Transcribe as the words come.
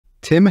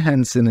Tim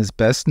Henson is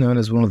best known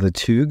as one of the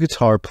two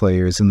guitar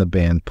players in the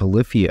band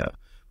Polyphia,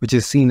 which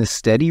has seen a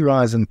steady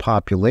rise in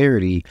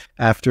popularity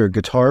after a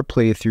guitar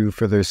playthrough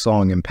for their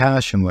song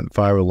Impassion went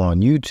viral on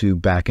YouTube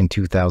back in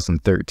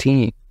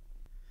 2013.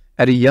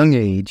 At a young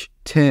age,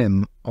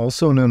 Tim,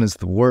 also known as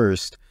The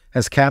Worst,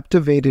 has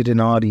captivated an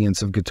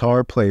audience of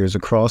guitar players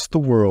across the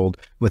world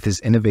with his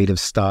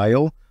innovative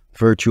style,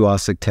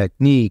 virtuosic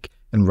technique,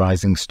 and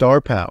rising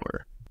star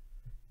power.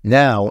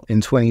 Now,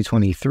 in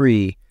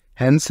 2023,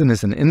 Henson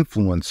is an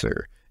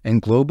influencer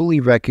and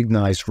globally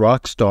recognized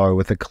rock star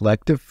with a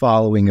collective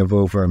following of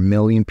over 1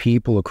 million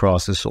people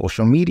across his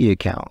social media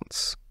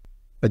accounts.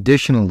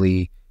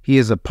 Additionally, he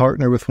is a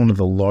partner with one of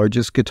the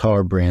largest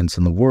guitar brands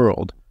in the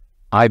world,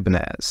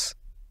 Ibanez.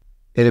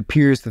 It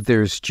appears that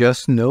there is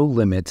just no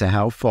limit to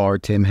how far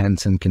Tim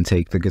Henson can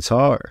take the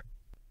guitar.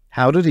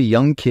 How did a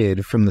young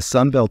kid from the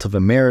Sunbelt of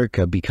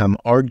America become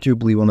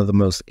arguably one of the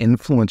most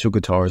influential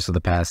guitarists of the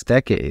past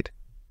decade?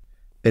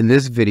 In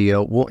this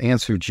video, we'll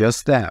answer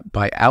just that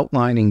by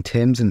outlining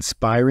Tim's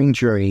inspiring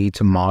journey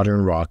to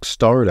modern rock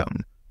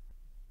stardom.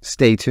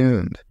 Stay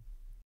tuned.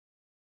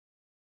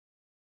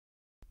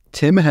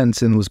 Tim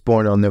Henson was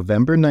born on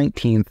November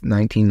 19,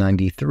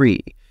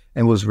 1993,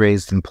 and was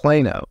raised in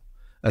Plano,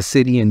 a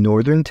city in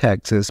northern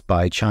Texas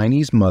by a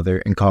Chinese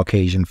mother and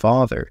Caucasian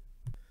father.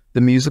 The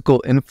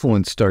musical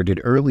influence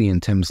started early in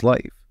Tim's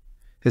life.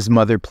 His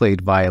mother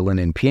played violin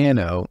and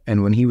piano,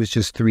 and when he was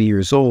just 3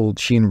 years old,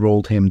 she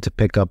enrolled him to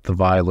pick up the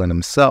violin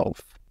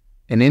himself.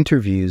 In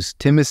interviews,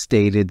 Tim has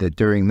stated that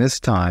during this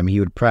time he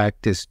would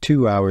practice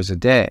 2 hours a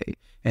day,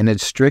 and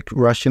had strict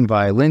Russian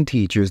violin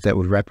teachers that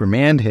would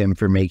reprimand him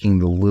for making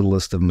the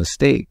littlest of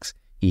mistakes.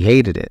 He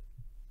hated it.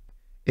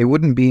 It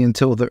wouldn't be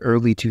until the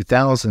early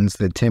 2000s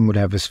that Tim would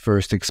have his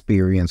first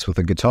experience with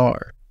a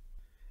guitar.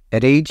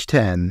 At age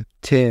 10,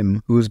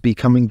 Tim, who was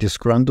becoming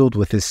disgruntled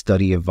with his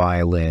study of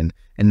violin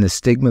and the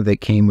stigma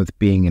that came with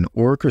being in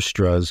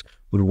orchestras,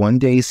 would one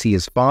day see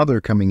his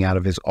father coming out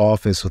of his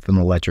office with an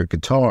electric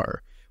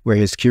guitar, where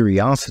his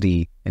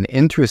curiosity and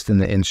interest in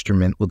the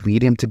instrument would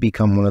lead him to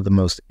become one of the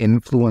most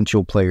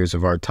influential players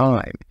of our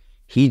time.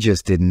 He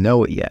just didn't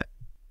know it yet.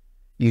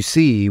 You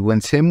see, when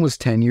Tim was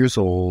 10 years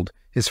old,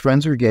 his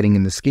friends were getting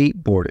into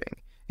skateboarding,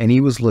 and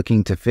he was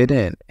looking to fit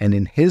in, and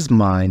in his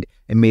mind,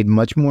 it made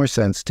much more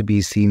sense to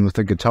be seen with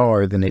a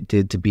guitar than it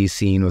did to be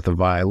seen with a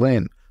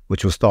violin,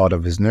 which was thought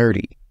of as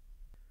nerdy.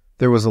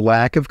 There was a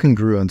lack of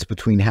congruence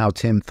between how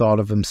Tim thought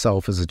of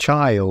himself as a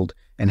child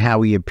and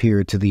how he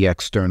appeared to the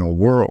external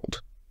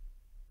world.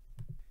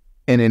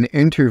 In an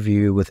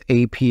interview with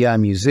API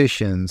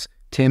Musicians,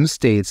 Tim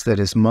states that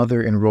his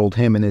mother enrolled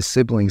him and his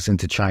siblings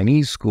into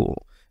Chinese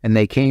school, and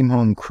they came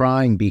home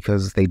crying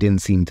because they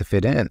didn't seem to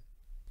fit in.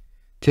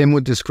 Tim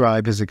would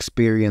describe his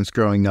experience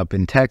growing up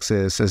in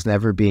Texas as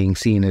never being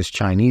seen as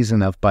Chinese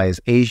enough by his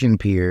Asian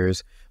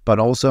peers, but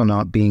also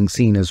not being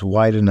seen as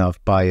white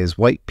enough by his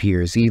white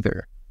peers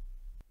either.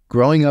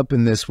 Growing up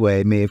in this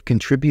way may have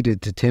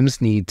contributed to Tim's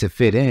need to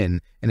fit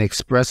in and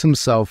express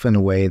himself in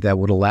a way that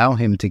would allow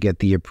him to get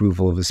the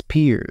approval of his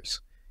peers.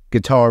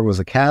 Guitar was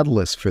a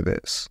catalyst for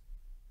this.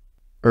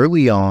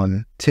 Early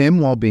on, Tim,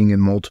 while being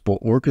in multiple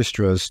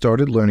orchestras,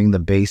 started learning the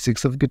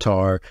basics of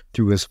guitar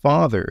through his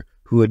father,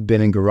 who had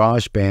been in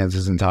garage bands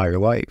his entire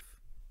life.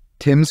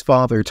 Tim's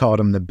father taught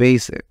him the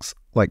basics,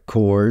 like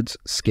chords,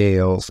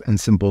 scales, and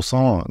simple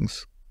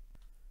songs.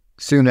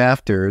 Soon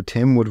after,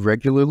 Tim would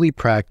regularly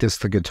practice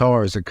the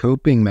guitar as a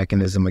coping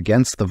mechanism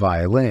against the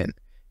violin.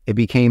 It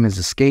became his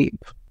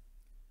escape.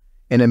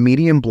 In a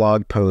Medium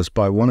blog post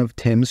by one of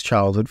Tim's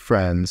childhood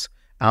friends,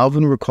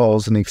 Alvin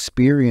recalls an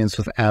experience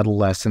with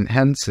adolescent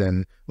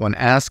Henson when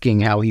asking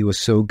how he was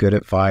so good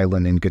at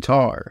violin and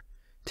guitar.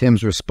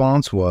 Tim's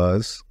response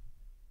was,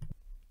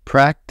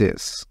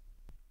 "Practice."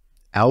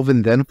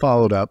 Alvin then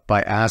followed up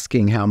by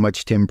asking how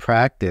much Tim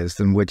practiced,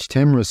 in which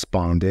Tim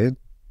responded,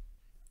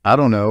 "I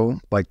don't know,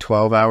 like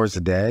 12 hours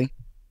a day?"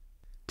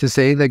 To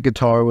say that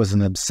guitar was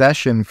an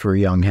obsession for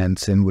young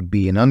Henson would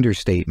be an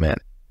understatement.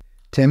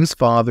 Tim's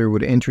father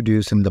would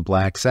introduce him to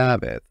Black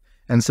Sabbath,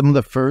 and some of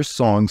the first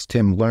songs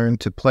Tim learned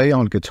to play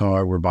on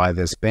guitar were by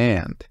this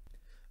band.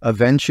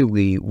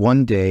 Eventually,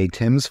 one day,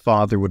 Tim's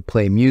father would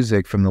play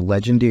music from the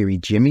legendary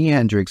Jimi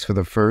Hendrix for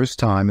the first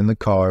time in the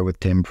car with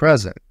Tim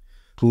present,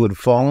 who would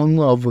fall in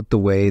love with the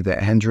way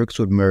that Hendrix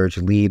would merge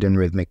lead and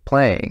rhythmic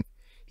playing.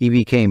 He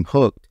became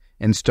hooked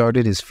and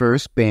started his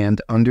first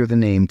band under the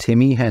name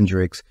Timmy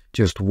Hendrix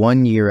just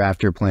 1 year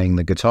after playing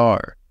the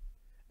guitar.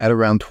 At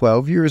around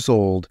 12 years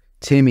old,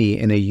 Timmy,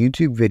 in a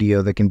YouTube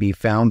video that can be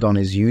found on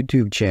his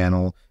YouTube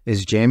channel,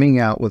 is jamming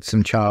out with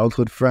some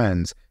childhood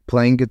friends,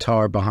 playing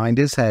guitar behind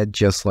his head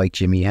just like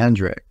Jimi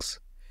Hendrix.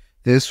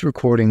 This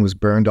recording was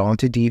burned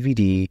onto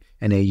DVD,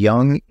 and a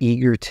young,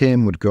 eager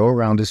Tim would go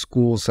around his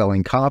school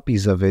selling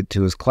copies of it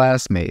to his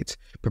classmates,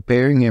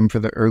 preparing him for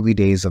the early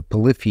days of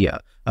Polyphia,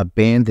 a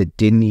band that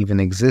didn't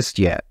even exist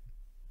yet.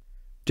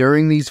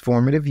 During these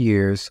formative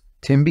years,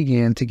 Tim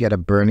began to get a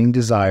burning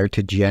desire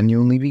to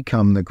genuinely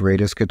become the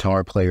greatest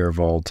guitar player of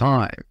all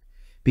time.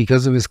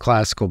 Because of his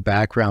classical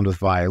background with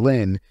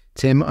violin,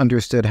 Tim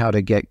understood how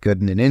to get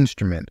good in an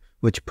instrument,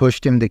 which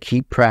pushed him to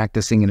keep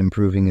practicing and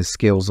improving his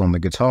skills on the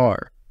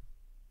guitar.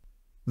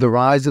 The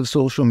rise of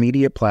social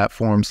media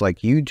platforms like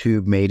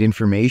YouTube made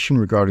information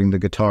regarding the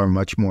guitar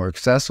much more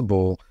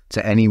accessible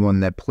to anyone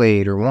that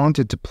played or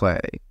wanted to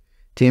play.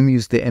 Tim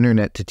used the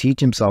internet to teach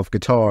himself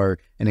guitar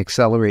and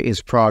accelerate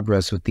his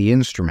progress with the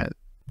instrument.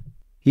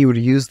 He would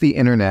use the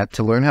internet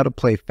to learn how to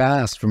play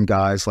fast from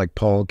guys like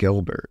Paul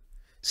Gilbert.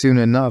 Soon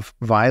enough,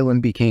 violin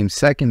became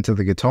second to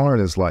the guitar in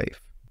his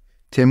life.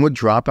 Tim would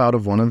drop out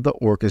of one of the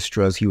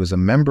orchestras he was a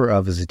member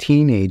of as a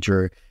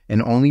teenager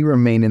and only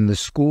remain in the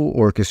school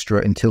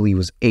orchestra until he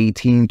was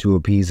 18 to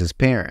appease his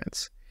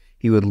parents.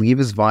 He would leave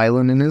his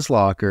violin in his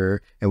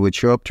locker and would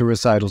show up to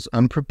recitals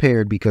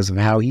unprepared because of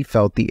how he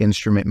felt the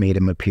instrument made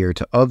him appear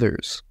to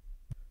others.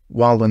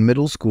 While in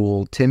middle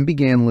school, Tim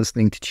began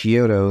listening to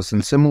Chiodos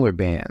and similar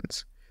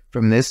bands.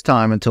 From this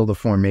time until the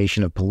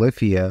formation of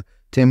Polyphia,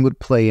 Tim would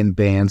play in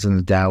bands in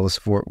the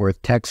Dallas-Fort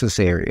Worth, Texas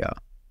area.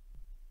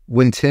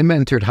 When Tim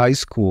entered high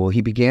school,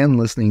 he began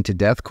listening to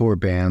deathcore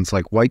bands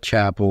like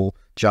Whitechapel,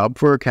 Job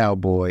for a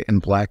Cowboy,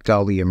 and Black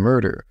Dahlia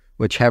Murder,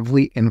 which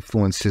heavily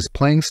influenced his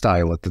playing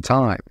style at the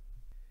time.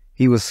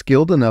 He was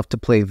skilled enough to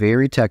play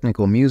very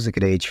technical music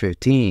at age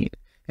 15,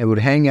 and would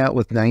hang out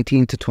with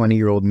 19 to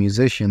 20-year-old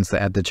musicians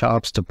that had the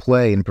chops to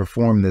play and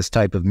perform this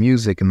type of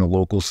music in the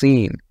local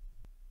scene.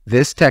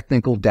 This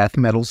technical death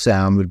metal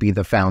sound would be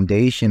the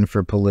foundation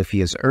for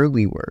Polyphia's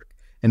early work,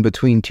 and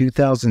between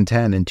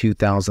 2010 and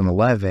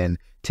 2011,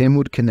 Tim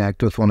would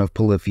connect with one of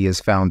Polyphia's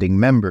founding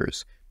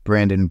members,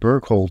 Brandon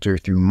Burkholder,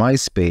 through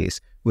MySpace,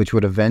 which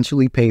would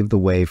eventually pave the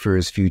way for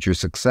his future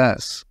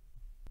success.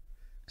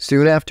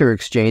 Soon after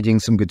exchanging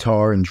some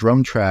guitar and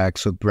drum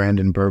tracks with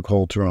Brandon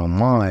Burkholder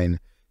online,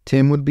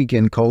 Tim would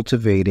begin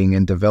cultivating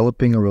and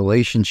developing a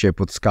relationship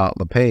with Scott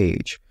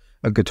LePage,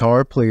 a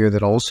guitar player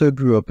that also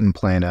grew up in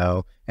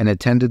Plano and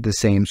attended the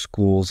same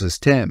schools as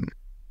Tim.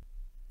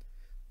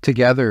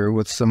 Together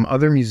with some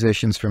other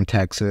musicians from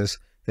Texas,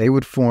 they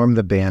would form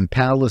the band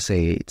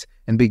Palisades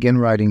and begin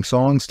writing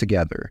songs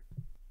together.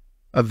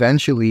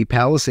 Eventually,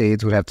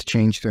 Palisades would have to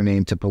change their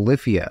name to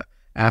Polyphia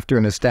after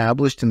an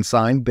established and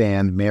signed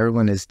band,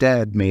 Marilyn Is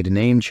Dead, made a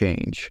name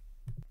change.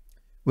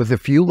 With a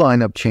few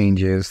lineup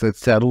changes that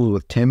settled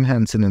with Tim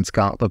Henson and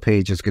Scott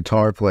LePage as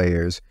guitar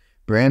players,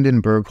 Brandon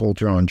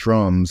Burkholder on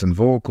drums and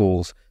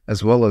vocals,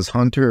 as well as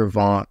Hunter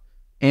Avant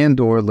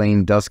and/or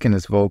Lane Duskin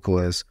as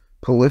vocalists,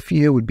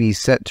 Polyphia would be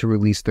set to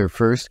release their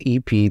first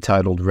EP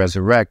titled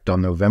Resurrect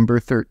on November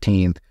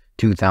 13,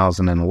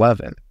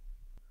 2011.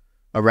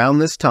 Around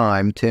this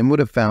time, Tim would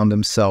have found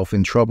himself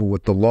in trouble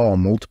with the law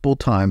multiple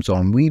times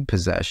on weed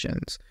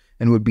possessions,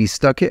 and would be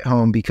stuck at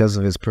home because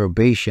of his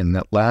probation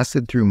that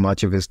lasted through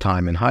much of his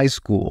time in high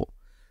school.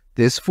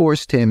 This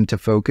forced him to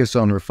focus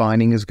on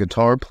refining his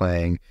guitar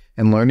playing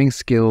and learning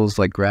skills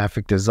like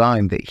graphic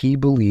design that he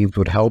believed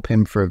would help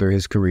him further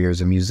his career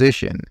as a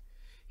musician.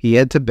 He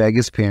had to beg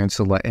his parents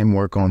to let him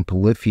work on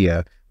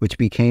Polyphia, which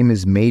became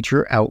his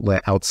major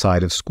outlet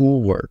outside of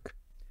schoolwork.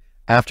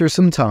 After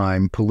some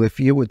time,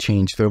 Polyphia would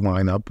change their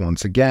lineup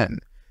once again,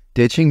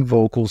 ditching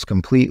vocals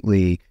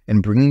completely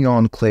and bringing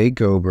on Clay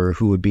Gober,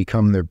 who would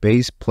become their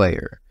bass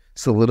player,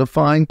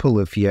 solidifying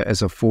Polyphia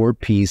as a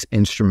four-piece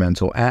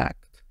instrumental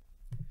act.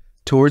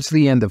 Towards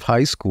the end of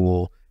high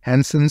school,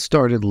 Henson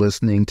started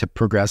listening to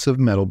progressive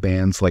metal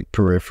bands like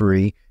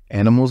Periphery,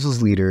 Animals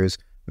as Leaders,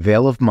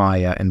 Veil of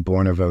Maya, and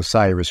Born of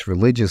Osiris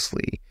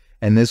religiously,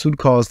 and this would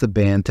cause the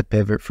band to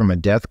pivot from a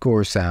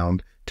deathcore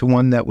sound to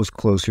one that was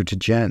closer to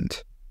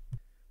gent.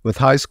 With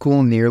high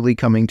school nearly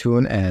coming to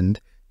an end,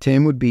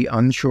 Tim would be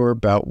unsure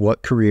about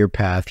what career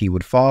path he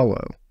would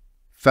follow.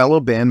 Fellow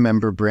band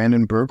member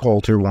Brandon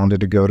Burkholder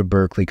wanted to go to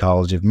Berklee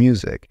College of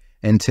Music,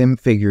 and Tim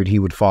figured he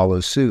would follow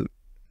suit.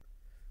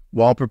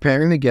 While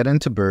preparing to get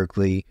into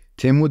Berklee,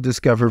 Tim would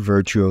discover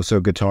virtuoso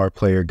guitar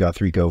player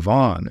Guthrie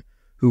Govan,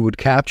 who would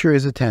capture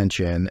his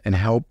attention and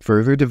help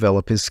further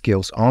develop his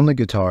skills on the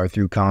guitar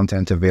through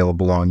content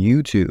available on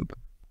YouTube.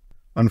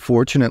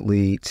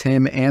 Unfortunately,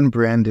 Tim and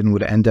Brandon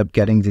would end up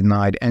getting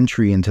denied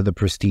entry into the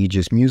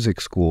prestigious music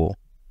school.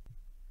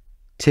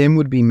 Tim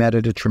would be met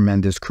at a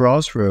tremendous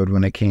crossroad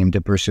when it came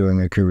to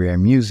pursuing a career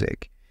in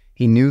music.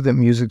 He knew that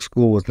music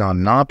school was not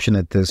an option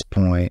at this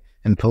point,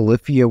 and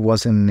Polyphia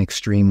wasn't an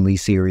extremely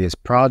serious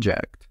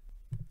project.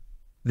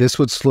 This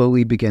would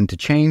slowly begin to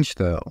change,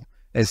 though,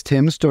 as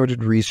Tim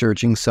started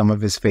researching some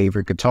of his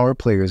favorite guitar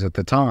players at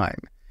the time,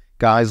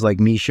 guys like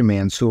Misha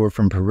Mansour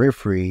from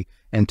Periphery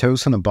and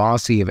Tosin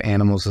Abasi of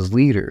Animals as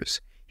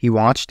Leaders. He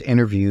watched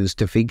interviews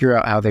to figure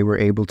out how they were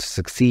able to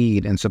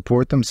succeed and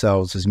support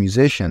themselves as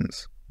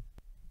musicians.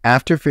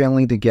 After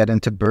failing to get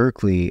into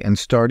Berklee and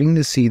starting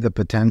to see the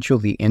potential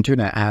the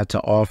internet had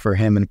to offer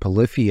him and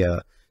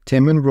Polyphia,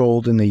 Tim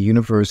enrolled in the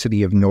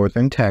University of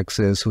Northern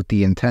Texas with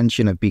the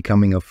intention of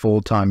becoming a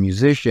full-time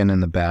musician in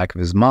the back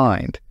of his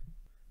mind.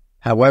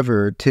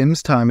 However,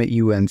 Tim's time at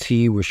UNT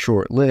was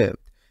short-lived,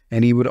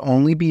 and he would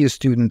only be a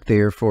student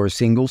there for a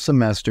single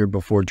semester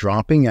before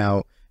dropping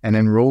out and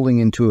enrolling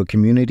into a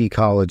community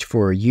college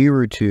for a year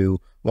or two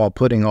while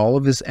putting all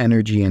of his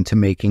energy into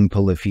making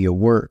Polyphia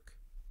work.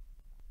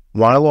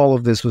 While all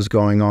of this was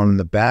going on in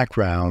the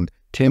background,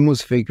 Tim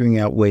was figuring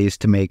out ways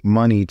to make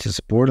money to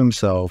support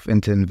himself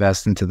and to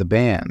invest into the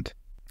band.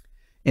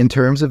 In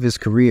terms of his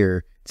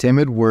career, Tim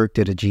had worked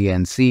at a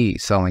GNC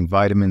selling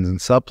vitamins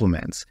and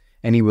supplements,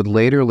 and he would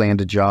later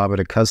land a job at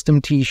a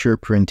custom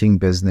t-shirt printing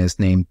business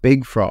named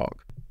Big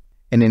Frog.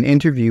 In an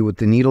interview with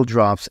the Needle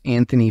Drop's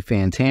Anthony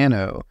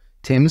Fantano,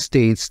 Tim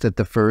states that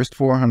the first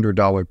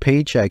 $400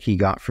 paycheck he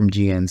got from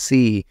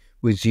GNC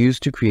was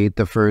used to create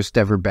the first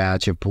ever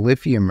batch of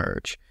Polyphia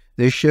merch.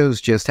 This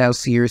shows just how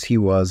serious he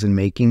was in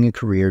making a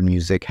career in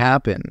music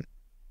happen.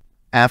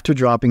 After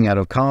dropping out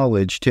of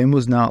college, Tim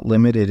was not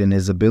limited in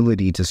his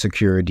ability to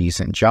secure a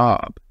decent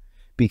job.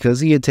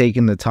 Because he had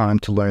taken the time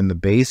to learn the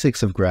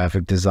basics of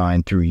graphic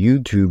design through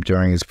YouTube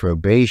during his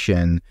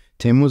probation,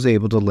 Tim was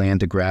able to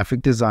land a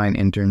graphic design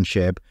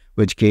internship,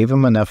 which gave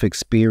him enough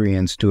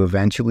experience to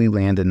eventually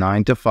land a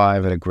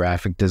 9-to-5 at a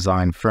graphic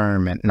design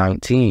firm at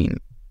 19.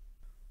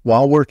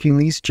 While working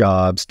these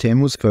jobs, Tim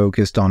was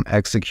focused on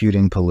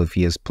executing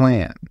Polyphia's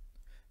plan.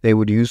 They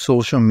would use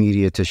social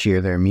media to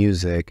share their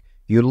music,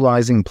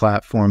 utilizing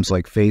platforms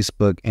like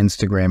Facebook,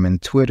 Instagram,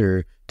 and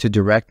Twitter to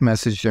direct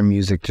message their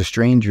music to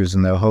strangers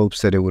in the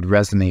hopes that it would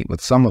resonate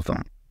with some of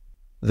them.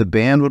 The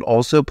band would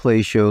also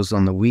play shows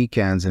on the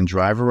weekends and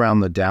drive around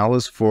the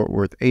Dallas-Fort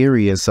Worth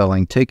area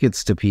selling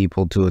tickets to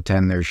people to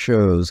attend their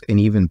shows and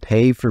even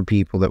pay for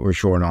people that were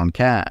short on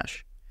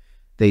cash.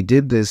 They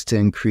did this to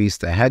increase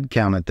the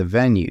headcount at the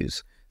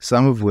venues,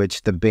 some of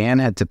which the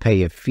band had to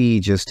pay a fee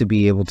just to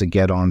be able to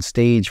get on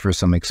stage for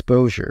some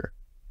exposure.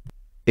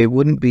 It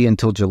wouldn't be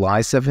until July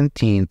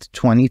 17,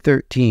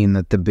 2013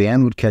 that the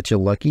band would catch a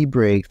lucky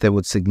break that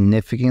would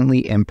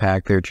significantly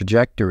impact their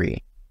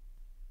trajectory.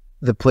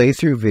 The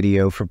playthrough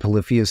video for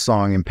Polyphia's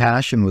song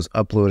Impassion was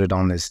uploaded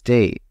on this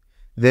date.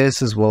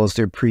 This, as well as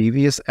their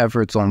previous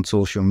efforts on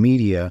social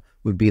media,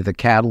 would be the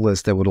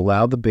catalyst that would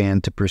allow the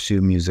band to pursue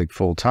music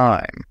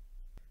full-time.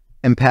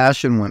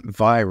 Impassion went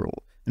viral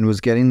and was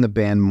getting the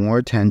band more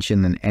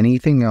attention than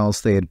anything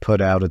else they had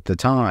put out at the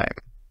time.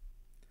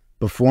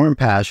 Before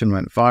Impassion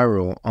went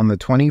viral, on the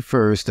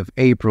 21st of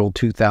April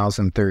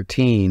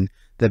 2013,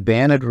 the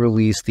band had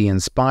released the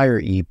Inspire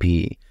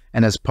EP,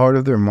 and as part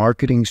of their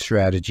marketing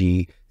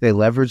strategy, they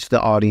leveraged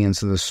the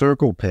audience of the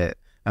Circle Pit,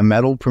 a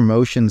metal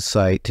promotion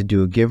site, to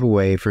do a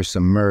giveaway for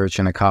some merch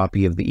and a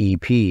copy of the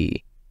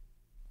EP.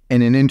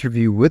 In an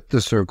interview with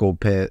the Circle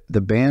Pit, the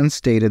band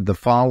stated the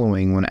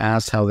following when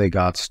asked how they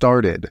got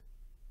started.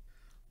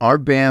 "Our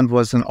band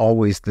wasn't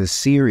always this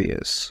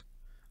serious.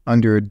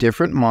 Under a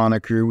different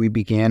moniker, we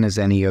began as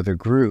any other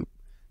group,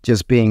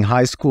 just being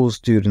high school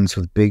students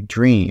with big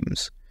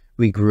dreams.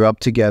 We grew up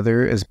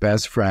together as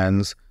best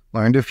friends,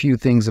 learned a few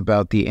things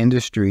about the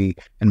industry,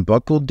 and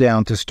buckled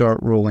down to start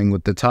rolling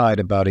with the tide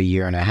about a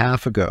year and a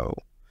half ago.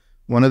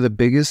 One of the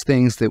biggest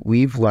things that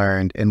we've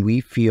learned, and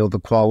we feel the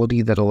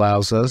quality that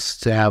allows us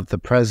to have the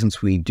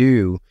presence we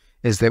do,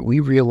 is that we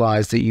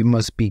realize that you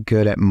must be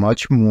good at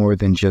much more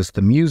than just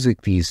the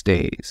music these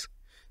days.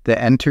 The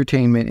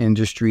entertainment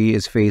industry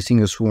is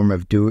facing a swarm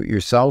of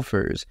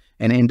do-it-yourselfers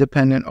and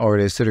independent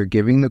artists that are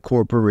giving the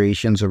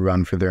corporations a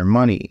run for their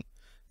money.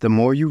 The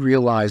more you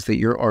realize that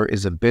your art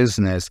is a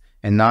business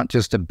and not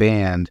just a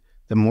band,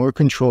 the more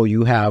control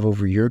you have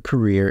over your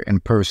career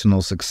and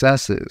personal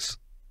successes."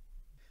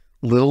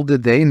 Little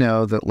did they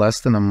know that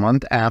less than a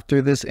month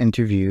after this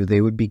interview,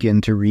 they would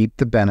begin to reap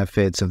the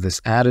benefits of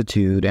this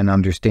attitude and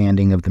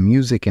understanding of the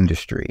music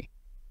industry.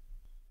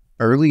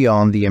 Early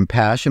on, the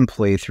Impassion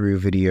playthrough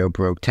video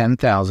broke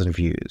 10,000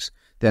 views,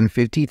 then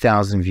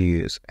 50,000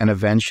 views, and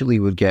eventually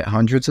would get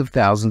hundreds of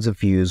thousands of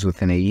views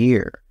within a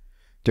year.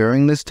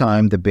 During this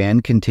time, the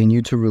band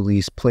continued to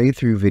release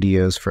playthrough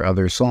videos for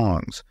other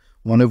songs,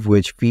 one of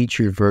which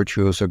featured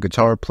virtuoso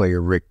guitar player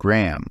Rick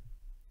Graham.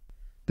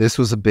 This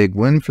was a big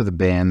win for the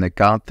band that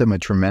got them a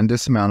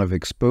tremendous amount of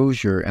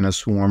exposure and a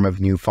swarm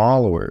of new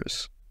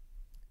followers.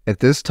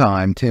 At this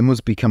time, Tim was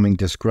becoming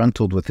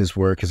disgruntled with his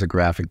work as a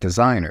graphic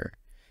designer.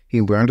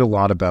 He learned a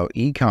lot about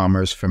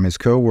e-commerce from his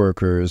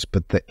co-workers,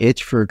 but the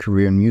itch for a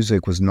career in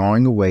music was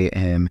gnawing away at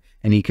him,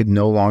 and he could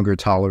no longer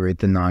tolerate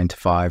the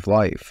 9-to-5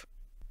 life.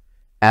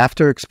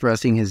 After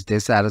expressing his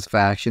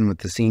dissatisfaction with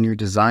the senior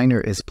designer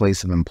at his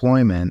place of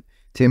employment,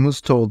 Tim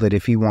was told that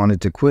if he wanted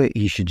to quit,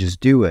 he should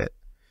just do it.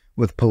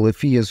 With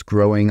Polyphia's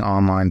growing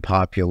online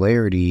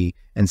popularity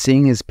and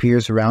seeing his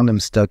peers around him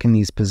stuck in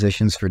these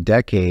positions for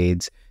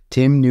decades,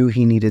 Tim knew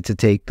he needed to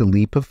take the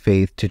leap of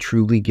faith to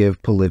truly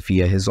give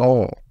Polyphia his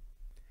all.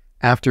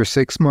 After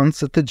 6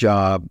 months at the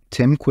job,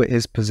 Tim quit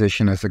his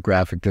position as a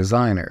graphic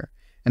designer,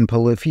 and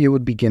Polyphia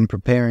would begin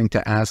preparing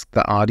to ask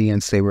the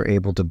audience they were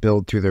able to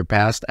build through their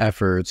past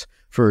efforts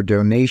for a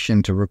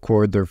donation to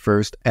record their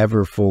first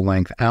ever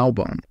full-length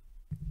album.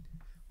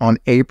 On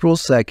April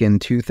 2,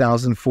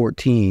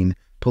 2014,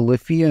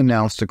 Polyphia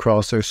announced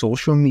across their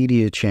social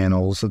media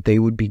channels that they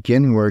would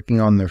begin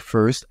working on their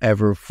first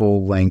ever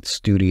full-length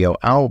studio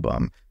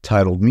album,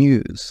 titled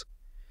Muse.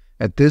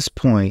 At this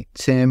point,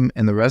 Tim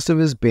and the rest of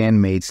his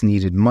bandmates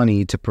needed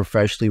money to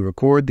professionally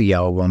record the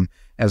album,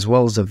 as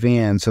well as a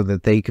van so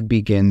that they could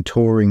begin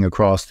touring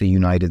across the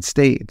United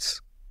States.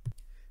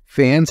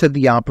 Fans had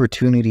the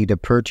opportunity to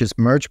purchase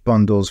merch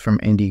bundles from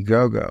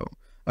Indiegogo,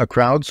 a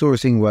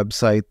crowdsourcing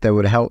website that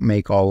would help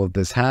make all of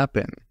this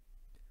happen.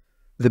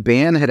 The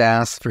band had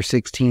asked for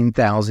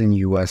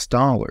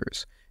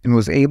 $16,000 and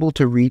was able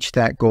to reach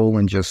that goal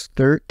in just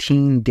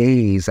 13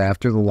 days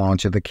after the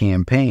launch of the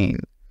campaign.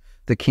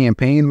 The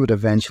campaign would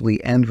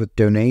eventually end with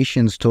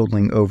donations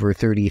totaling over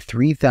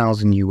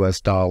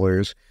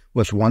 $33,000,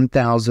 with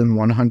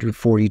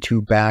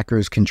 1,142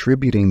 backers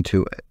contributing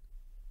to it.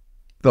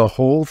 The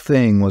whole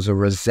thing was a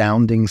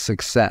resounding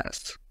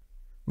success.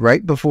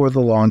 Right before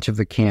the launch of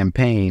the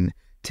campaign,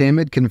 Tim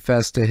had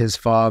confessed to his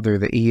father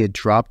that he had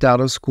dropped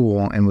out of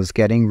school and was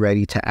getting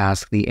ready to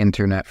ask the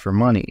internet for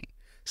money,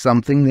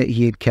 something that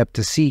he had kept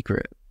a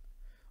secret.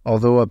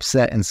 Although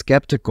upset and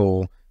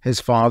skeptical, his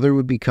father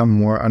would become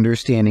more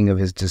understanding of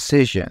his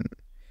decision.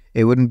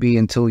 It wouldn't be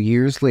until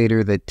years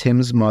later that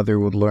Tim's mother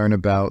would learn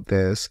about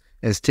this,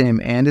 as Tim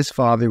and his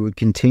father would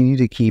continue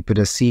to keep it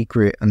a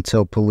secret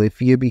until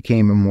Polyphia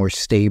became a more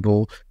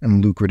stable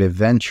and lucrative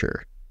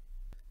venture.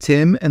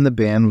 Tim and the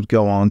band would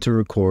go on to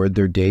record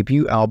their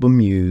debut album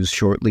Muse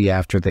shortly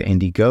after the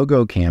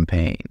Indiegogo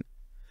campaign.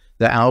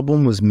 The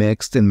album was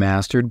mixed and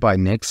mastered by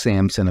Nick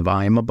Sampson of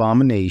I Am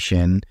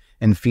Abomination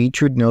and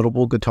featured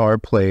notable guitar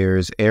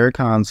players Eric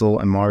Hansel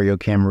and Mario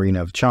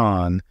Camarino of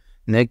Chon,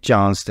 Nick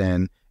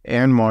Johnston,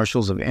 Aaron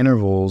Marshalls of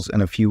Intervals,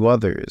 and a few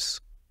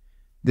others.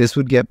 This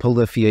would get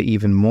Polyphia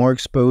even more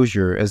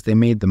exposure as they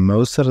made the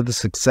most out of the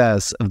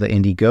success of the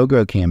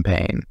Indiegogo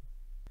campaign.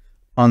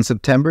 On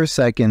September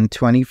 2,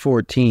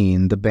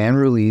 2014, the band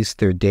released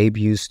their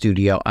debut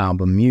studio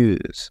album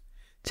Muse.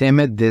 Tim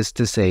had this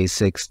to say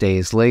 6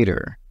 days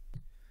later.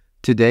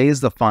 Today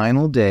is the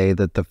final day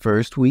that the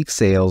first week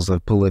sales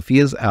of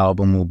Polyphia's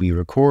album will be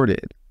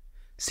recorded.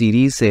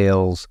 CD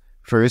sales,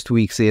 first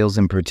week sales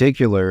in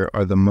particular,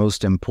 are the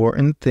most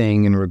important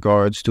thing in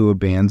regards to a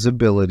band's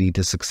ability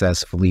to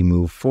successfully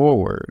move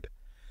forward.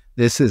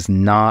 This is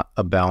not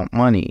about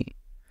money.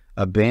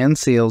 A band's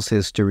sales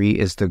history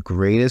is the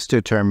greatest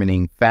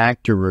determining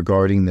factor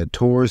regarding the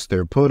tours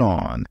they're put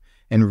on,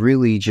 and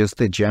really just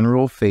the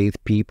general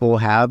faith people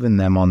have in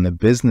them on the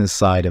business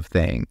side of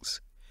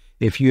things.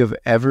 If you have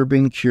ever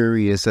been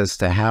curious as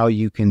to how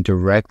you can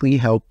directly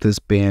help this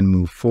band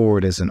move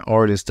forward as an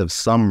artist of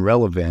some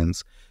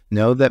relevance,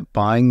 know that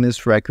buying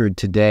this record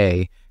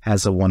today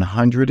has a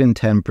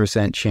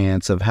 110%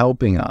 chance of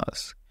helping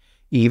us.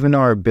 Even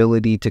our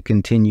ability to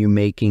continue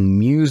making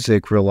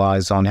music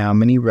relies on how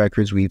many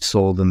records we've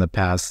sold in the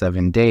past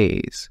 7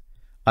 days.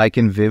 I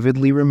can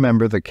vividly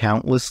remember the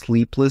countless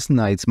sleepless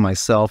nights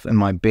myself and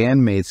my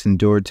bandmates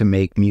endured to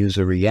make Muse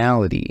a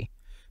reality.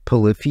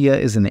 Polyphia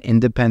is an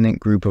independent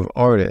group of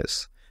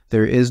artists.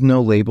 There is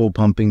no label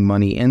pumping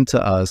money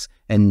into us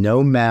and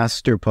no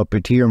master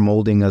puppeteer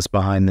molding us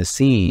behind the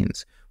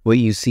scenes. What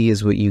you see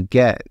is what you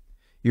get.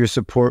 Your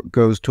support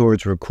goes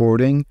towards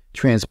recording,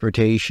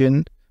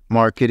 transportation,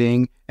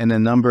 marketing, and a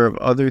number of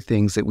other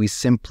things that we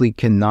simply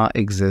cannot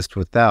exist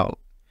without.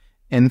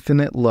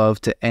 Infinite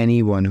love to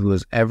anyone who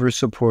has ever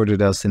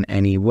supported us in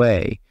any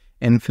way.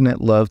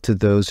 Infinite love to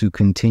those who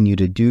continue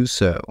to do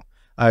so.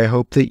 I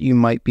hope that you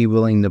might be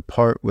willing to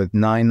part with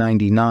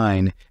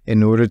 $9.99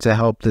 in order to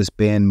help this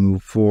band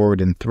move forward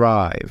and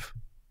thrive.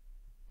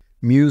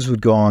 Muse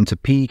would go on to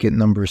peak at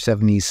number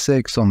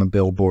 76 on the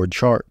Billboard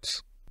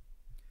charts.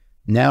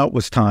 Now it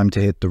was time to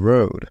hit the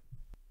road.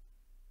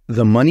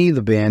 The money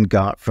the band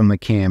got from the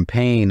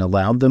campaign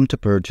allowed them to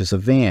purchase a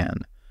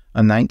van,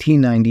 a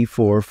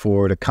 1994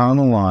 Ford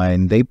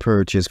Econoline they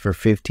purchased for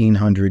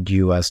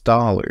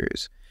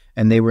 $1,500,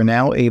 and they were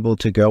now able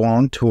to go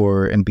on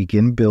tour and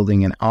begin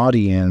building an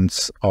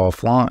audience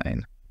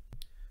offline.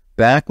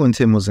 Back when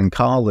Tim was in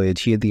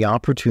college, he had the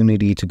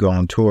opportunity to go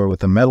on tour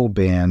with a metal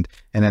band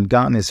and had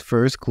gotten his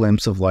first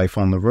glimpse of life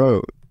on the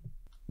road.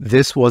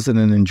 This wasn't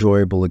an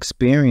enjoyable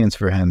experience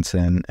for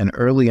Henson, and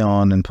early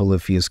on in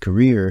Polyphia's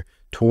career,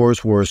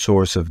 tours were a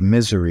source of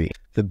misery.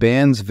 The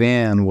band's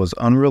van was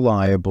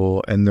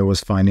unreliable and there was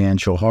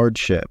financial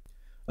hardship.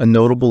 A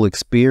notable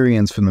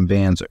experience from the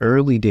band's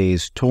early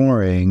days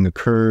touring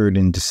occurred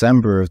in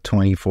December of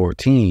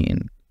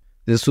 2014.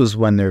 This was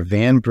when their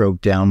van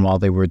broke down while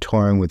they were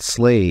touring with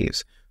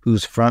Slaves,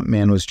 whose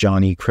frontman was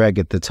Johnny Craig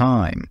at the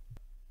time.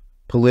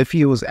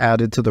 Polyphia was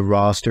added to the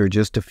roster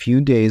just a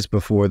few days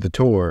before the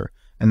tour,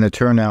 and the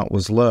turnout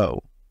was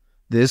low.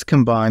 This,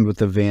 combined with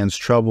the van's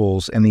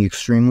troubles and the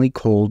extremely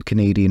cold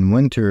Canadian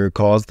winter,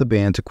 caused the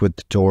band to quit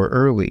the tour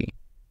early.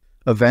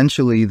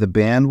 Eventually, the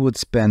band would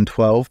spend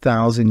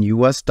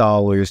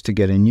 $12,000 to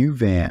get a new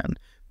van,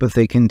 but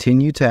they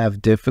continued to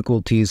have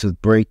difficulties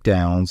with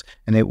breakdowns,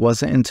 and it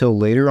wasn't until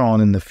later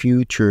on in the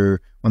future,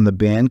 when the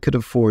band could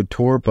afford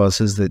tour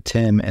buses, that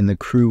Tim and the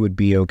crew would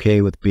be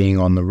okay with being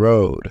on the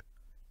road.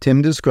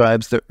 Tim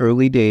describes the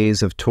early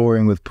days of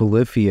touring with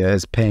Polyphia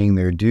as paying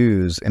their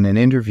dues in an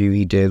interview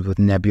he did with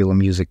Nebula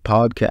Music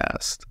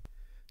Podcast.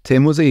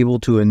 Tim was able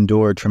to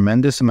endure a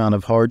tremendous amount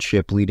of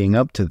hardship leading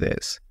up to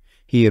this.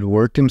 He had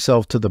worked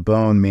himself to the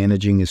bone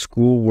managing his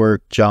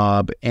schoolwork,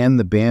 job, and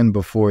the band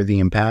before the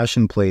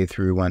Impassioned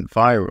playthrough went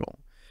viral.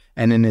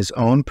 And in his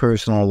own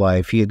personal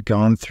life, he had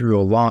gone through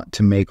a lot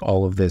to make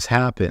all of this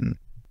happen.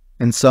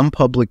 In some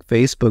public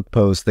Facebook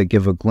posts that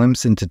give a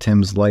glimpse into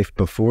Tim's life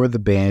before the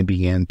band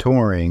began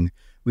touring,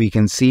 we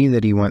can see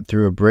that he went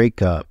through a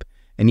breakup,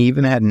 and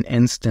even had an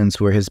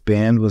instance where his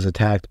band was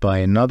attacked by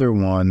another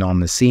one on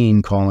the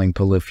scene calling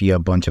Polyphia a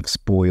bunch of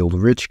spoiled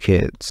rich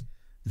kids.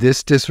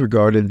 This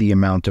disregarded the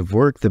amount of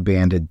work the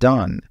band had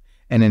done,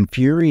 and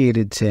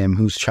infuriated Tim,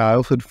 whose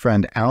childhood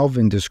friend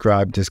Alvin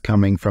described as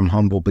coming from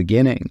humble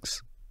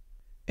beginnings.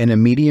 In a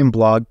Medium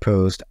blog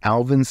post,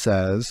 Alvin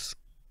says,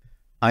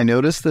 "I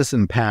noticed this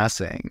in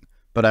passing,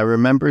 but I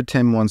remember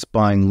Tim once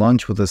buying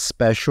lunch with a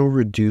special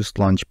reduced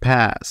lunch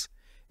pass.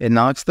 It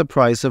knocks the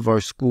price of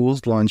our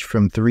school's lunch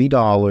from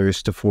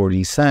 $3 to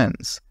 40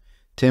 cents.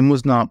 Tim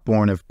was not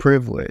born of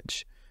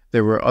privilege.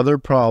 There were other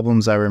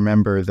problems I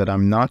remember that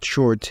I'm not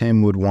sure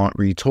Tim would want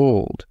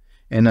retold.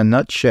 In a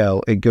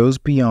nutshell, it goes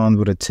beyond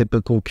what a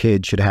typical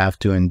kid should have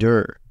to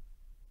endure."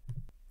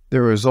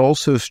 There was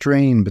also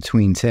strain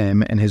between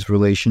Tim and his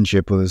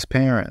relationship with his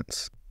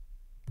parents.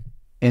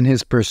 In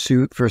his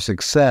pursuit for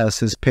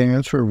success, his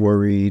parents were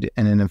worried,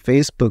 and in a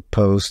Facebook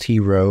post he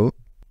wrote,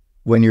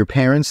 "When your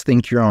parents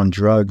think you're on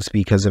drugs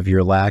because of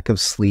your lack of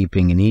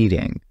sleeping and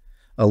eating,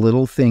 a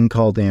little thing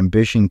called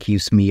ambition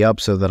keeps me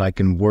up so that I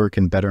can work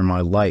and better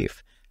my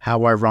life.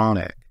 How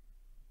ironic."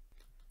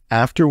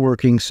 After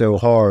working so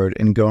hard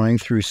and going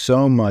through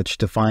so much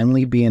to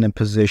finally be in a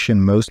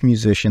position most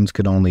musicians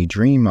could only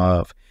dream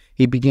of,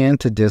 he began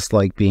to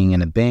dislike being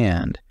in a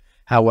band.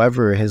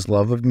 However, his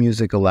love of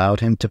music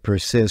allowed him to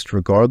persist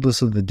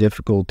regardless of the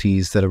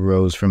difficulties that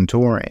arose from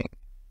touring.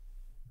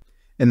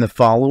 In the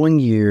following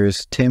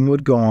years, Tim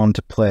would go on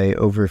to play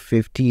over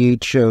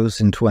 58 shows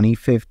in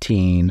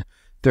 2015,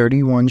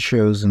 31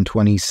 shows in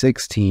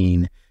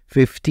 2016,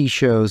 50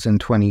 shows in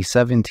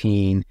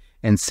 2017,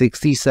 and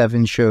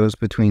 67 shows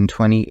between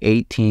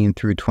 2018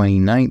 through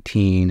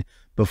 2019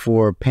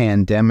 before a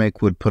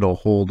pandemic would put a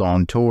hold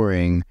on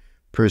touring,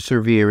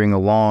 persevering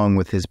along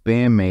with his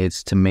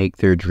bandmates to make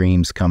their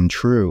dreams come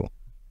true.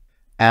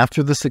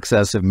 After the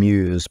success of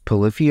Muse,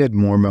 Polyphia had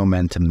more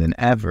momentum than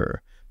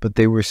ever, but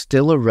they were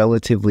still a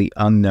relatively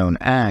unknown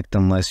act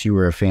unless you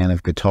were a fan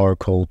of guitar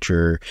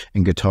culture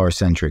and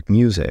guitar-centric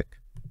music.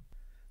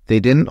 They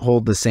didn't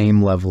hold the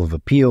same level of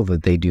appeal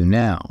that they do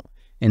now,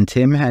 and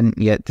Tim hadn't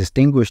yet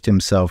distinguished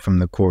himself from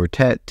the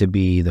quartet to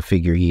be the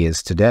figure he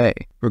is today.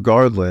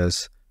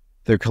 Regardless,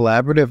 their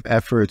collaborative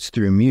efforts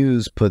through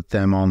Muse put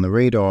them on the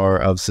radar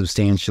of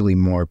substantially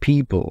more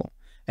people,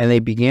 and they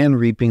began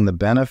reaping the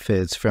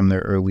benefits from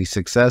their early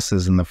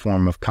successes in the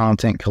form of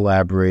content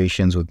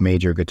collaborations with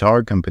major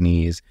guitar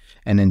companies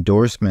and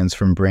endorsements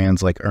from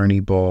brands like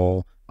Ernie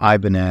Ball,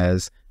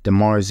 Ibanez,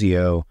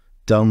 DiMarzio,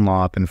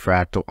 Dunlop, and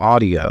Fractal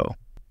Audio.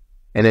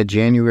 In a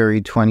January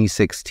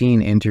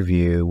 2016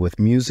 interview with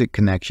Music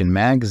Connection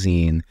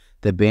magazine,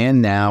 the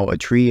band, now a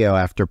trio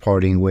after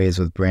parting ways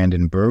with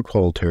Brandon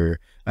Burkholder,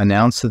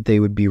 announced that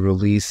they would be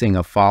releasing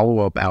a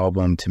follow-up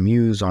album to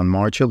Muse on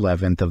March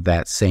 11th of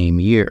that same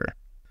year.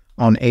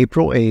 On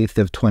April 8th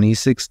of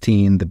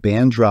 2016, the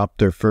band dropped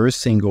their first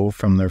single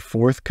from their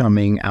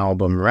forthcoming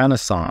album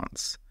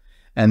Renaissance,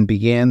 and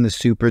began the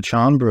Super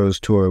Chambros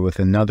tour with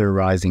another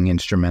rising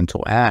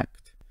instrumental act.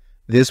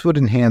 This would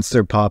enhance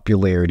their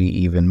popularity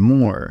even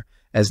more,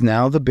 as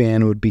now the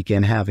band would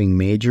begin having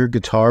major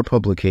guitar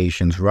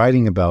publications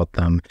writing about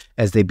them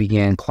as they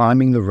began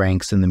climbing the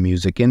ranks in the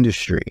music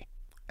industry.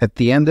 At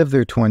the end of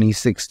their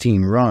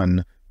 2016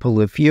 run,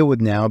 Polyphia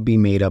would now be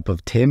made up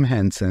of Tim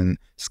Henson,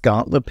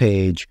 Scott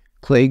LePage,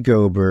 Clay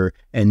Gober,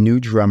 and new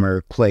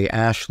drummer Clay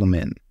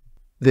Ashleman.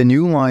 The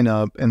new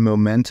lineup and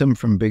momentum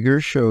from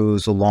bigger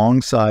shows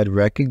alongside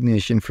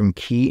recognition from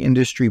key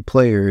industry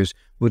players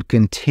would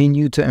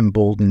continue to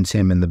embolden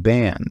Tim and the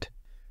band.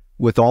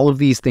 With all of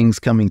these things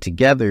coming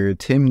together,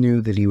 Tim knew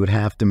that he would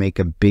have to make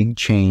a big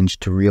change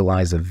to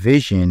realize a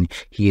vision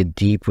he had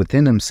deep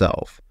within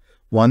himself,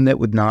 one that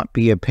would not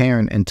be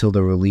apparent until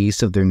the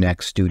release of their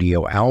next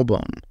studio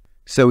album.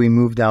 So he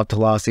moved out to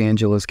Los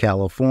Angeles,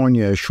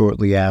 California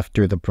shortly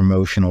after the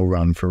promotional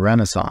run for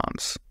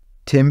Renaissance.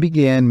 Tim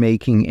began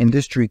making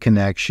industry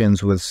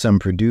connections with some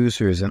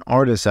producers and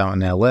artists out in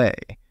LA,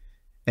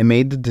 and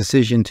made the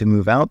decision to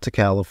move out to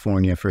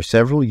California for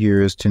several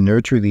years to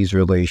nurture these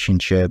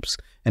relationships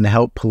and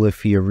help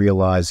Polyphia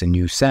realize a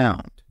new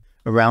sound.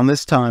 Around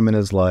this time in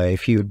his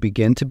life, he would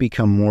begin to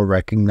become more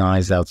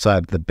recognized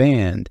outside of the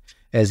band,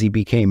 as he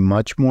became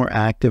much more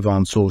active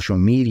on social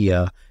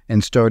media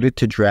and started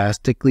to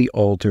drastically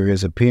alter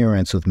his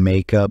appearance with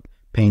makeup,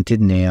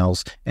 painted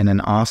nails, and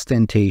an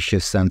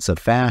ostentatious sense of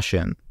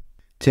fashion.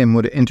 Tim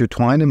would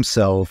intertwine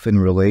himself in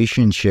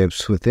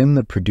relationships within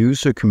the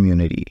producer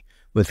community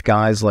with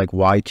guys like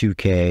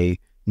Y2K,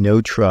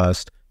 No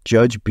Trust,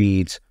 Judge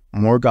Beats,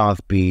 Morgoth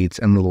Beats,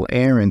 and Little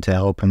Aaron to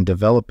help him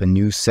develop a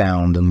new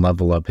sound and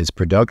level up his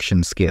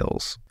production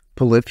skills.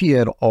 Polyphia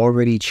had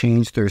already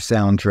changed their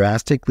sound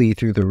drastically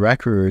through the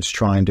records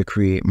trying to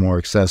create more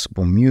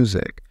accessible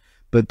music,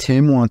 but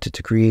Tim wanted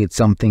to create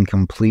something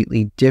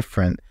completely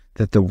different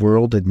that the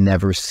world had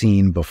never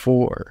seen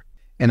before.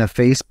 In a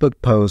Facebook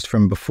post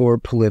from before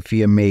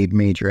Polyphia made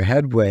major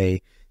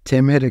headway,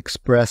 Tim had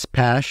expressed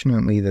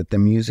passionately that the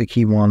music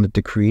he wanted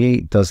to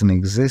create doesn't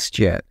exist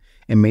yet,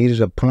 and made it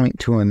a point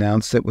to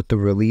announce that with the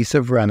release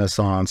of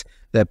Renaissance,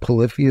 that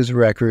Polyphia's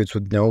records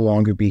would no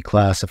longer be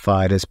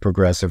classified as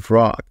progressive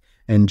rock,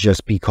 and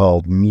just be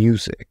called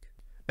music.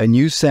 A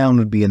new sound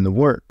would be in the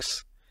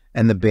works,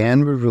 and the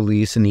band would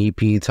release an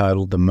EP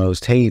titled The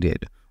Most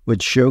Hated,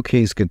 which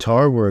showcased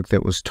guitar work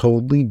that was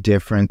totally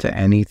different to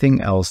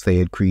anything else they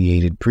had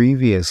created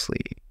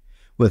previously,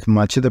 with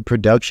much of the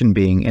production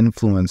being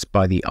influenced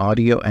by the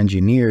audio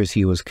engineers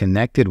he was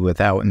connected with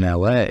out in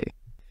LA.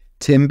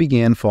 Tim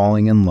began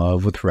falling in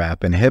love with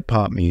rap and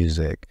hip-hop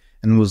music,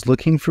 and was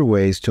looking for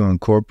ways to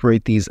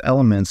incorporate these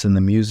elements in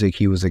the music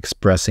he was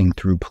expressing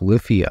through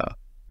Polyphia.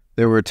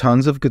 There were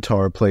tons of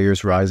guitar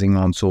players rising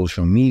on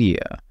social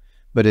media,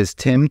 but as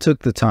Tim took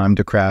the time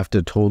to craft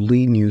a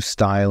totally new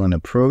style and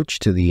approach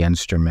to the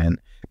instrument,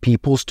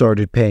 people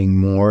started paying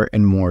more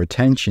and more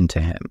attention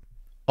to him.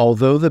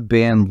 Although the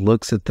band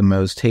looks at the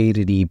Most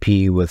Hated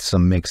EP with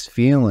some mixed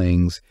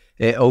feelings,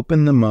 it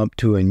opened them up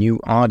to a new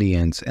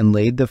audience and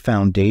laid the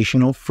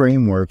foundational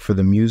framework for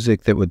the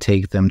music that would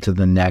take them to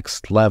the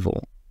next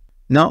level.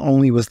 Not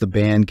only was the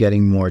band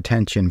getting more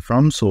attention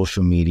from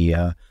social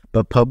media,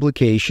 but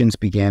publications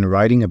began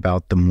writing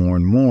about them more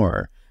and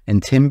more,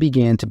 and Tim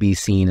began to be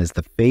seen as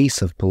the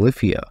face of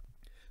Polyphia.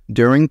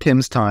 During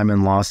Tim's time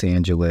in Los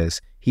Angeles,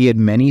 he had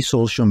many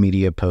social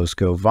media posts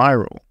go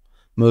viral.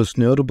 Most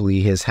notably,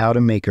 his How to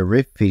Make a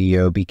Riff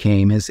video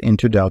became his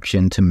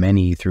introduction to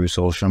many through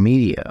social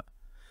media.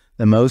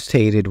 The Most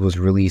Hated was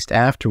released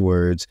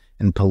afterwards,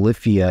 and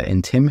Polyphia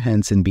and Tim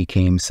Henson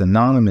became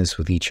synonymous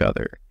with each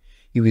other.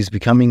 He was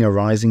becoming a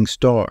rising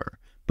star,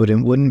 but it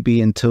wouldn't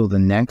be until the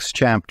next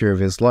chapter of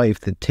his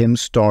life that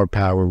Tim's star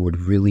power would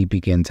really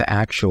begin to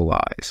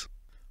actualize.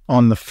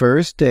 On the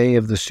first day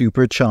of the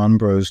Super Chan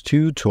Bros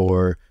 2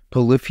 tour,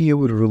 Polyphia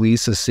would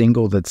release a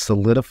single that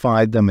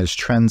solidified them as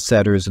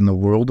trendsetters in the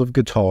world of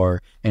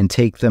guitar and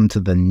take them to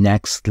the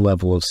next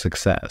level of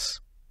success.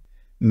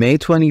 May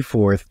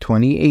 24th,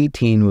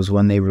 2018 was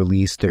when they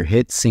released their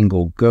hit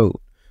single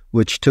GOAT,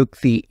 which took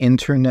the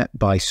internet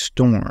by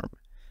storm.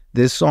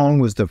 This song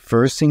was the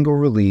first single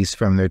released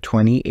from their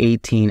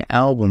 2018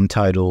 album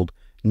titled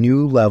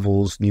New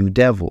Levels, New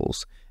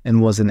Devils,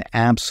 and was an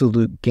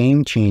absolute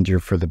game changer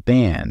for the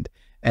band,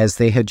 as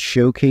they had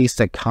showcased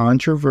a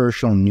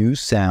controversial new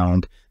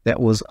sound that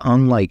was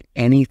unlike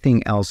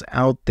anything else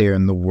out there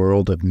in the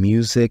world of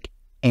music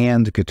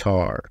and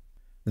guitar.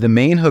 The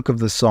main hook of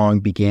the song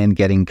began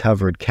getting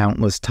covered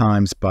countless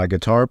times by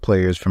guitar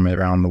players from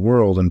around the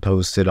world and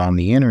posted on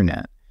the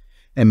internet,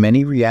 and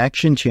many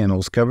reaction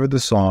channels covered the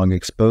song,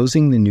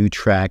 exposing the new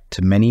track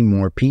to many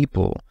more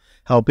people,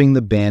 helping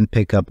the band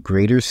pick up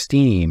greater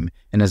steam,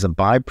 and as a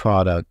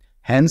byproduct,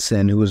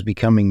 Henson, who was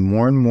becoming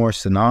more and more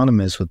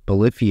synonymous with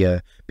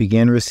Polyphia,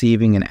 began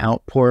receiving an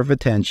outpour of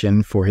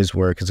attention for his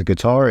work as a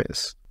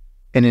guitarist.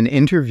 In an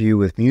interview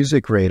with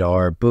Music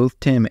Radar, both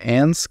Tim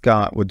and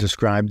Scott would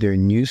describe their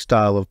new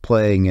style of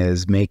playing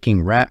as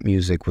making rap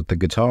music with the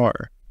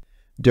guitar.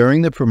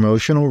 During the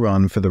promotional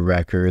run for the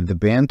record, the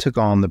band took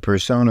on the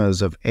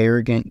personas of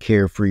arrogant,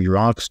 carefree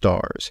rock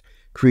stars,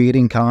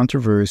 creating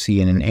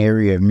controversy in an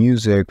area of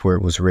music where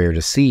it was rare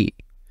to see.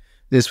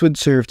 This would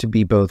serve to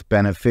be both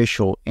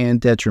beneficial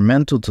and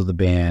detrimental to the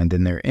band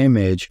and their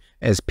image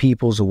as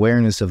people's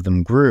awareness of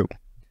them grew.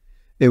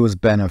 It was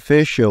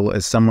beneficial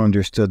as some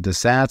understood the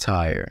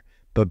satire,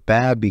 but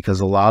bad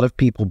because a lot of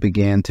people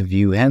began to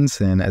view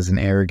Henson as an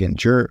arrogant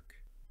jerk.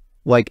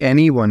 Like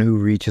anyone who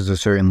reaches a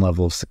certain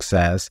level of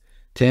success,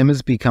 Tim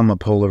has become a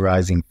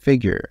polarizing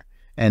figure,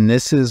 and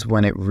this is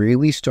when it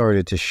really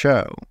started to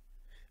show.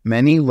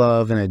 Many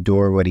love and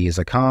adore what he has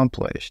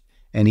accomplished,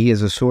 and he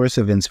is a source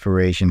of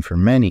inspiration for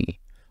many.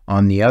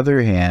 On the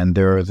other hand,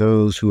 there are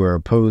those who are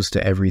opposed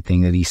to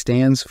everything that he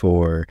stands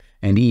for,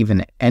 and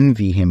even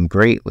envy him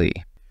greatly.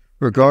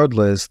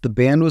 Regardless, the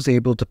band was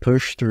able to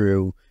push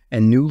through,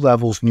 and New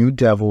Levels, New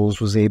Devils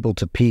was able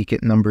to peak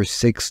at number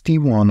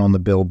 61 on the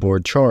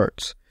Billboard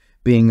charts,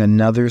 being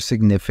another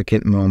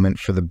significant moment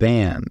for the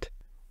band.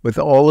 With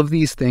all of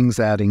these things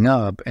adding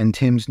up, and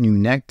Tim's new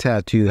neck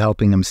tattoo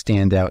helping him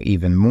stand out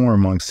even more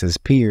amongst his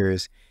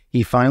peers,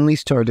 he finally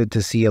started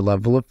to see a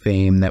level of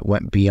fame that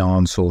went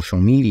beyond social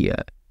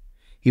media.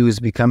 He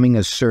was becoming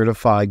a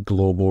certified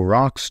global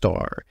rock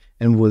star,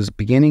 and was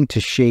beginning to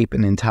shape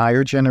an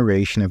entire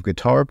generation of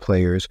guitar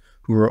players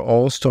who were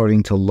all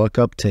starting to look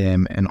up to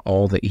him and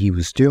all that he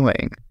was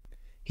doing.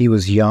 He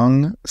was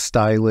young,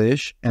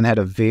 stylish, and had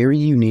a very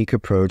unique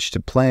approach to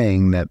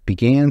playing that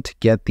began to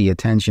get the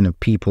attention of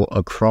people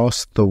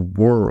across the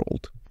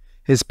world.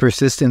 His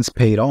persistence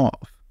paid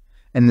off,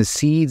 and the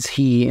seeds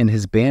he and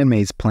his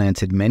bandmates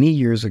planted many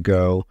years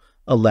ago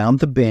allowed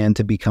the band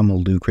to become a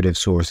lucrative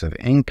source of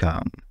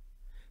income.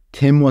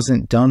 Tim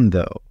wasn't done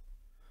though.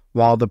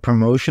 While the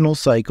promotional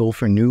cycle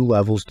for New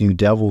Levels, New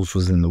Devils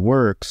was in the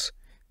works,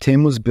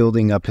 Tim was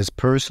building up his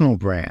personal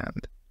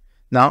brand.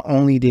 Not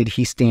only did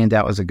he stand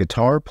out as a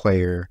guitar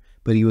player,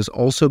 but he was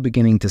also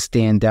beginning to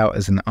stand out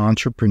as an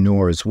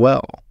entrepreneur as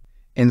well.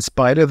 In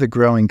spite of the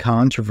growing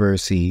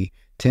controversy,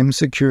 Tim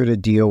secured a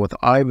deal with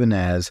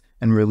Ibanez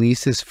and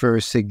released his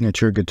first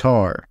signature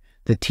guitar,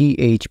 the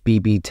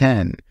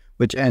THBB-10,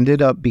 which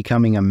ended up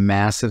becoming a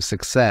massive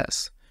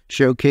success,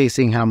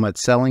 showcasing how much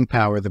selling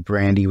power the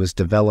brand he was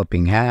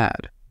developing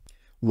had.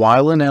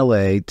 While in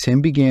LA,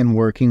 Tim began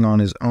working on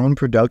his own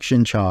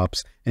production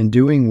chops and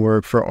doing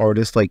work for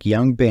artists like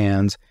Young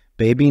Bands,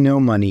 Baby No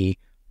Money,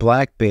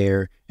 Black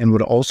Bear, and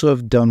would also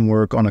have done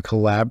work on a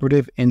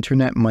collaborative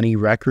Internet Money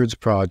Records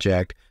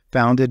project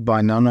founded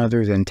by none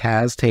other than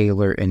Taz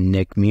Taylor and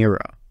Nick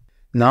Mira.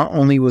 Not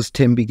only was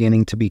Tim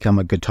beginning to become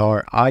a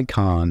guitar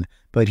icon,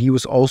 but he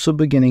was also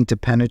beginning to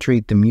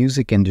penetrate the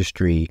music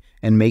industry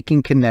and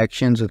making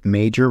connections with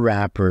major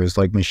rappers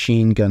like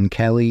Machine Gun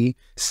Kelly,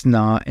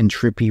 Snot, and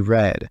Trippie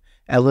Redd,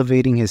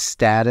 elevating his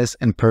status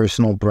and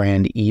personal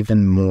brand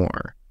even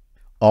more.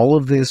 All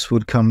of this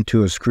would come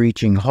to a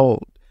screeching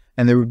halt,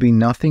 and there would be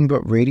nothing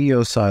but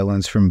radio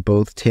silence from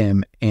both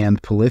Tim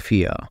and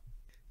Polyphia.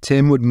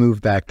 Tim would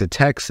move back to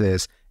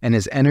Texas, and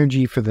his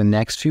energy for the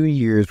next few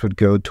years would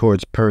go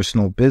towards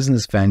personal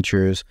business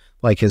ventures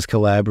like his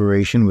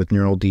collaboration with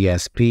Neural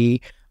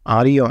DSP,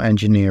 audio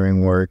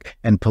engineering work,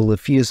 and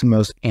Polyphia's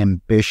most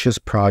ambitious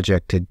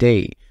project to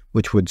date,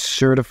 which would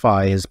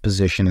certify his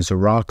position as a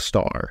rock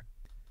star.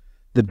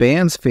 The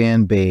band's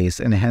fan base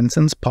and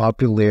Henson's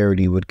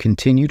popularity would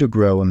continue to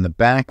grow in the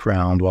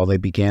background while they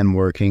began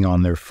working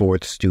on their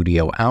fourth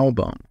studio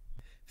album.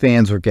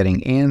 Fans were getting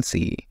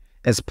antsy,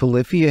 as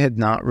Polyphia had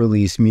not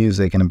released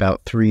music in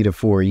about 3 to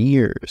 4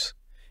 years,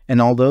 and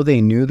although they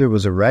knew there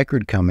was a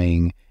record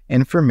coming,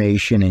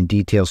 information and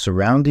detail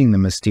surrounding the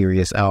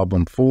mysterious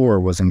album 4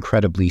 was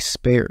incredibly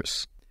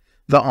sparse.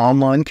 The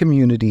online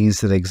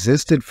communities that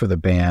existed for the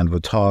band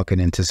would talk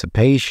in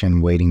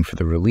anticipation, waiting for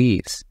the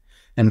release.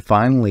 And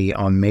finally,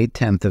 on May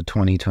 10th of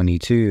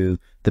 2022,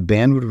 the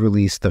band would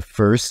release the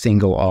first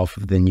single off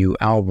of the new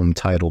album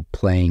titled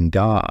Playing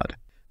God.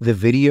 The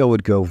video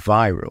would go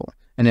viral,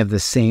 and have the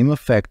same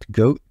effect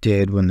GOAT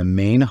did when the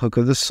main hook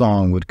of the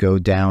song would go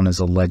down as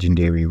a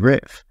legendary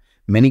riff.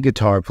 Many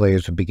guitar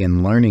players would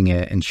begin learning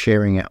it and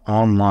sharing it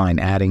online,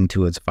 adding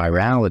to its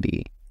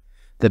virality.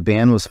 The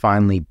band was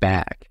finally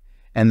back,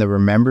 and the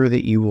Remember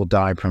That You Will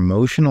Die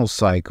promotional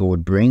cycle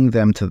would bring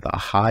them to the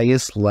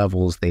highest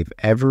levels they've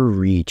ever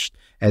reached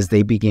as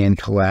they began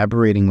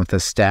collaborating with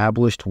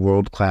established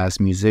world-class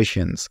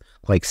musicians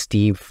like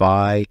Steve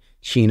Vai,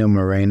 Chino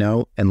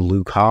Moreno, and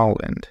Luke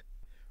Holland.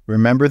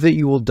 Remember That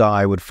You Will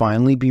Die would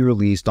finally be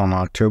released on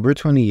October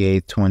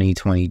 28,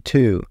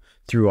 2022,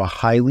 through a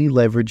highly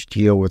leveraged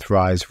deal with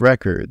Rise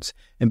Records,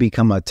 and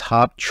become a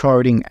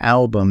top-charting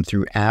album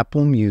through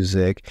Apple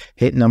Music,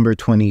 hit number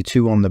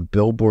 22 on the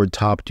Billboard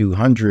Top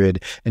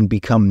 200, and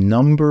become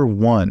number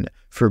 1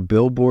 for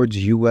Billboard's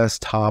US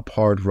Top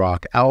Hard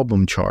Rock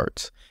Album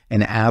charts,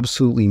 an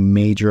absolutely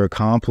major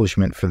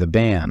accomplishment for the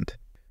band.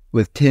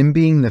 With Tim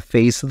being the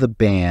face of the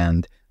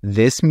band,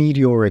 this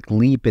meteoric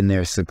leap in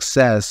their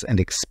success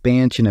and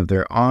expansion of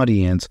their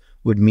audience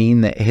would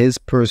mean that his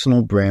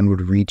personal brand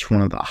would reach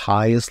one of the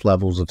highest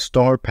levels of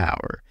star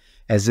power,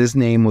 as his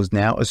name was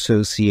now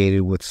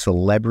associated with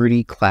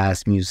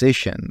celebrity-class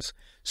musicians,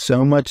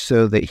 so much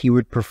so that he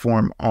would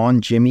perform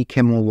on Jimmy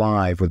Kimmel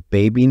Live with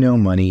Baby No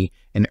Money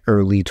in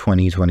early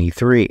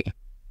 2023.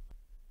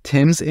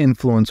 Tim's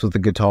influence with the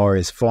guitar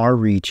is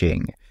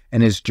far-reaching,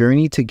 and his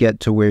journey to get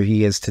to where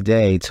he is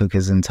today took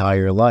his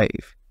entire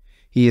life.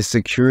 He has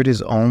secured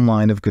his own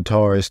line of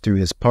guitars through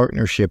his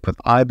partnership with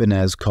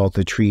Ibanez called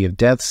the Tree of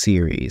Death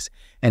series,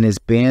 and his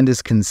band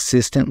is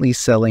consistently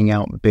selling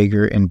out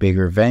bigger and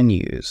bigger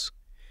venues.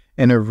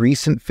 In a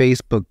recent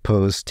Facebook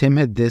post, Tim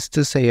had this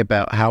to say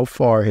about how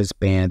far his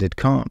band had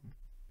come.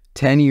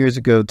 10 years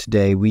ago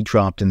today, we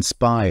dropped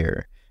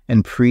Inspire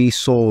and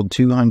pre-sold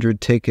 200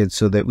 tickets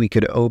so that we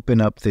could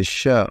open up this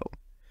show.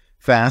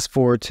 Fast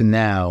forward to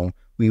now,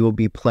 we will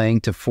be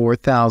playing to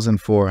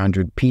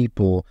 4,400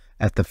 people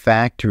at the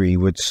Factory,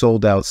 which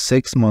sold out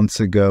 6 months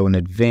ago in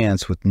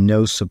advance with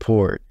no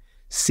support.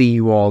 See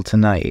you all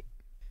tonight.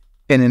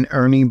 In an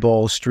Ernie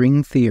Ball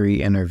String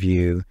Theory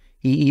interview,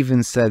 he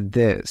even said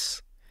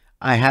this: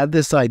 I had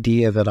this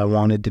idea that I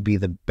wanted to be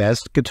the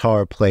best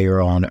guitar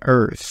player on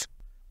earth.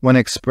 When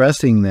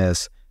expressing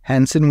this,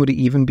 Henson would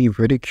even be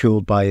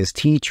ridiculed by his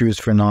teachers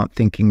for not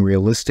thinking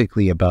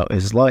realistically about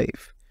his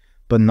life.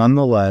 But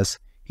nonetheless,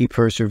 he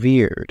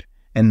persevered,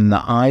 and in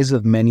the eyes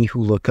of many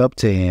who look up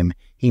to him,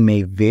 he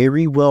may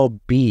very well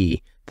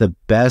be the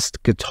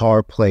best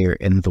guitar player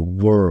in the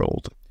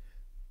world.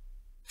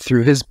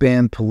 Through his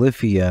band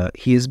Polyphia,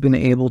 he has been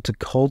able to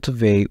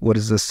cultivate what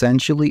is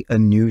essentially a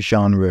new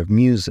genre of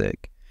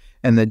music,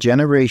 and the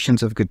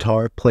generations of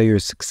guitar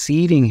players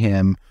succeeding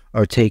him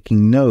are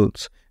taking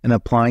notes and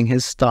applying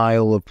his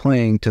style of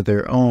playing to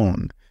their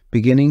own,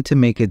 beginning to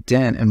make a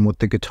dent in what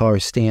the guitar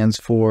stands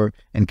for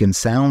and can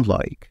sound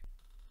like.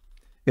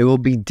 It will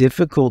be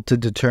difficult to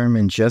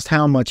determine just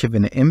how much of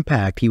an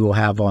impact he will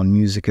have on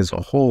music as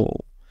a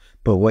whole,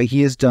 but what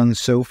he has done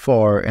so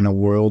far in a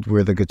world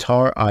where the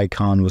guitar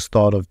icon was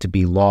thought of to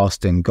be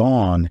lost and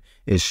gone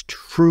is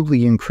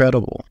truly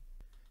incredible.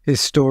 His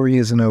story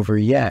isn't over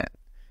yet,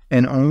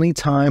 and only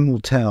time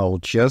will tell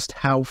just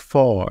how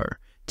far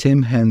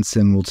Tim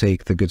Henson will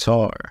take the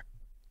guitar.